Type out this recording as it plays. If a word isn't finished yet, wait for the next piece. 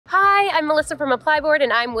Hi, I'm Melissa from Applyboard,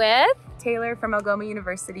 and I'm with Taylor from Algoma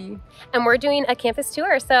University. And we're doing a campus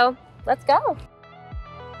tour, so let's go.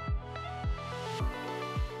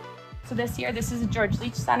 So this year, this is a George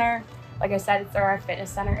Leach Center. Like I said, it's where our fitness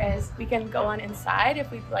center is. We can go on inside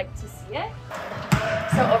if we'd like to see it.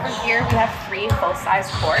 So over here, we have 3 full-size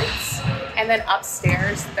courts. And then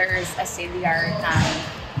upstairs, there's a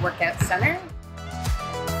state-of-the-art workout center.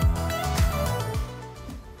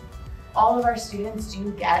 All of our students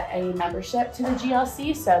do get a membership to the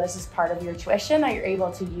GLC, so this is part of your tuition that you're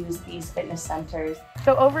able to use these fitness centers.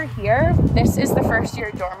 So over here, this is the first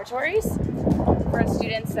year dormitories for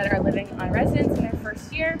students that are living on residence in their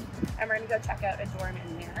first year, and we're gonna go check out a dorm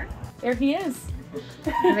in there. There he is.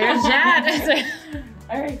 There's Jad.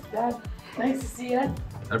 All right, Dad, nice to see you.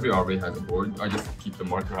 Every RV has a board. I just keep the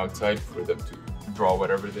marker outside for them to draw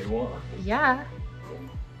whatever they want. Yeah.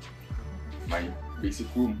 My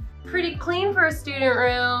basic room. Pretty clean for a student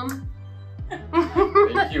room.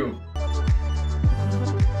 Thank you.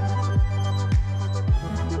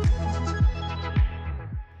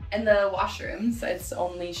 And the washrooms, it's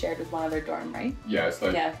only shared with one other dorm, right? Yeah, it's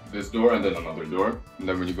like this door and then another door. And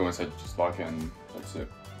then when you go inside, you just lock it and that's it.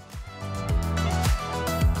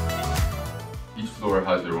 Each floor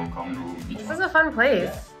has their own common room. This is a fun place.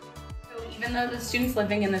 Yeah. So even though the students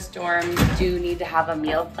living in this dorm do need to have a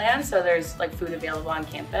meal plan, so there's like food available on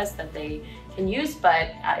campus that they can use, but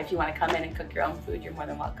if you want to come in and cook your own food, you're more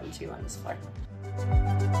than welcome to on this floor.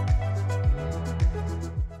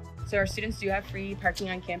 So our students do have free parking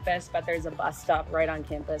on campus, but there's a bus stop right on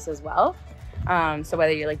campus as well. So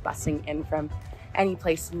whether you're like busing in from any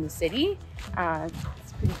place in the city,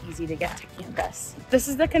 it's pretty easy to get to campus. This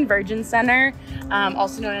is the Convergence Center,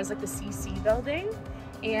 also known as like the CC building.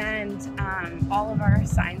 And all of our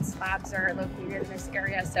science labs are located in this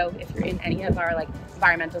area. So if you're in any of our like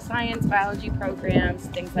environmental science, biology programs,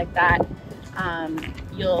 things like that,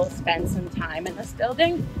 you'll spend some time in this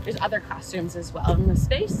building. There's other classrooms as well in this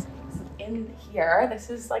space. In here,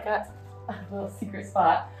 this is like a little secret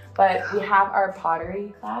spot, but we have our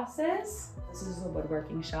pottery classes. This is the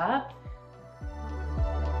woodworking shop.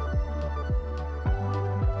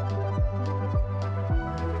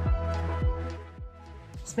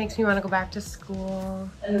 This makes me want to go back to school.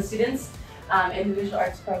 And the students in the visual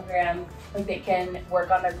arts program, like they can work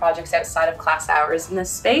on their projects outside of class hours in this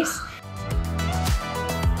space.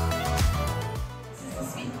 This is the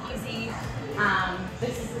speakeasy.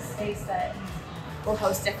 This is the space that will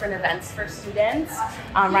host different events for students,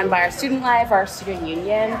 run by our student life, our student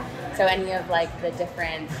union. So any of like the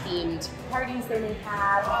different themed parties they may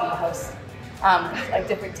have, we host like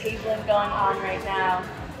different tabling going on right now.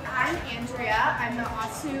 I'm Andrea. I'm the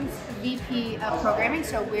ASU VP of Programming,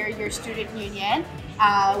 so we're your student union.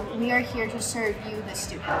 We are here to serve you, the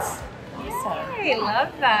students. I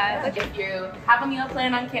love that. Like if you have a meal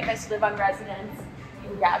plan on campus, live on residence, you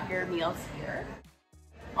can grab your meals here.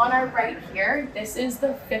 On our right here, this is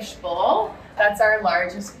the fishbowl. That's our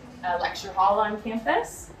largest lecture hall on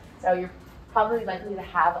campus. So you're probably likely to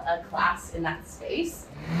have a class in that space.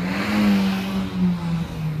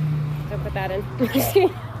 Don't put that in.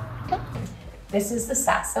 This is the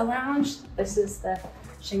Sasa Lounge. This is the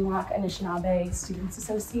Shingwak Anishinaabe Students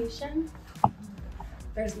Association.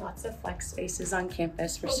 There's lots of flex spaces on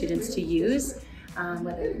campus for students to use,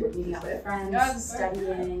 whether you're meeting out with friends,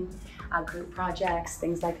 studying, group projects,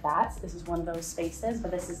 things like that. So this is one of those spaces,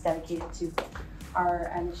 but this is dedicated to our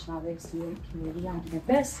Anishinaabe student community on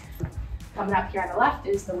campus. Coming up here on the left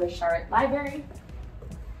is the Wishart Library.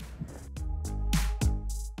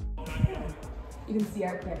 You can see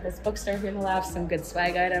our campus bookstore here in the lab, some good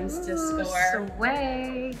swag items to score.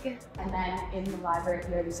 Swag. And then in the library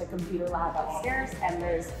here, there's a computer lab upstairs, and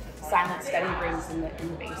there's silent study rooms in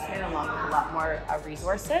the basement, along with a lot more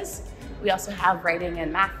resources. We also have writing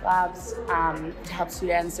and math labs to help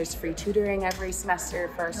students. There's free tutoring every semester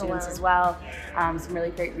for our students as well. Some really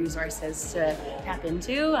great resources to tap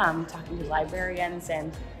into, talking to librarians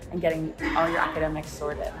and getting all your academics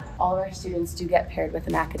sorted. All of our students do get paired with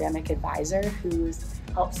an academic advisor who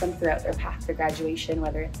helps them throughout their path to graduation,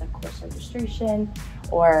 whether it's a course registration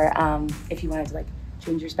or if you wanted to like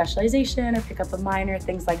change your specialization or pick up a minor,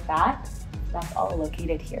 things like that. That's all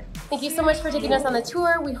located here. Thank you so much for taking us on the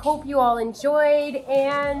tour. We hope you all enjoyed,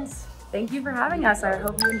 and thank you for having us. I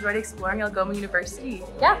hope you enjoyed exploring Algoma University.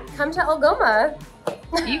 yeah, come to Algoma.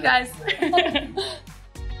 See you guys.